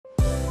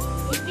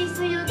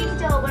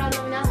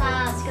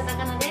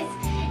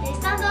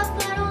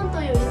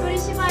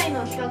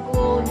の企画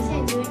を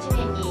2011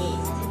年に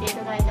させてい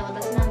ただいた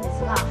私なんで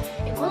すが、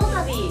この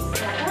度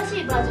新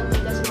しいバージョンと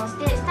いたしまし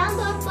てスタン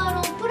ドアップア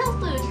ローンプラス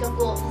という企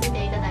画をさせ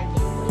ていただいて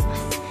おりま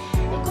す。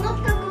この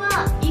企画は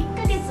1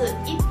ヶ月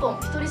1本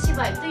一人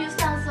芝居というス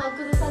タンスは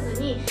崩さず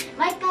に、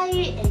毎回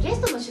ゲス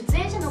トの出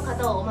演者の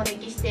方をお招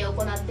きして行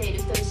っている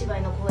一人芝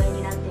居の公演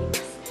になっていま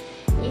す。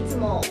いつ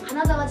も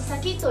花沢千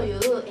咲という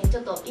ち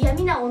ょっと嫌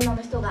味な女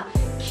の人が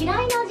嫌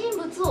いな人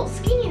物を好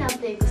きになっ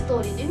ていくス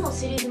トーリーというのを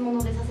シリーズも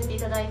のでさせてい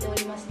ただいてお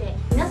りまして、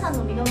皆さん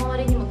の身の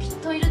回りにもきっ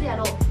といるであ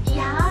ろう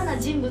嫌な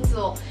人物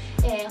を、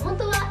本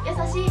当は優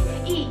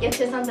しいいい役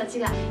者さんたち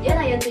が嫌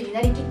なやつに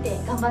なりきって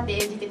頑張って演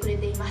じてくれ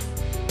ています。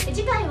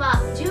次回は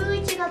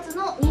11月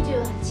の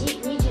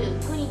28、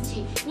29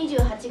日、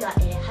28が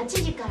8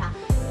時から、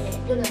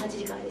夜の8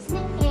時からです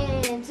ね、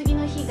次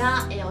の日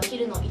がお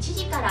昼の1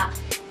時から、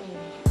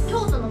京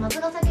都の松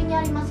ヶ崎に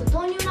あります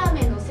豆乳ラー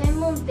メンの専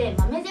門店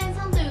豆膳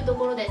さんというと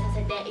ころでさ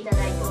せていた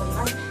だいており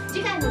ます。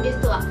次回のゲス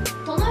トは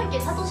殿池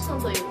聡君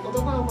という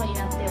男の子に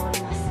なってお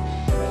ります。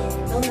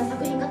どんな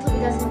作品が飛び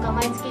出すのか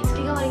毎月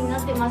月替わりに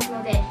なってます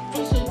ので、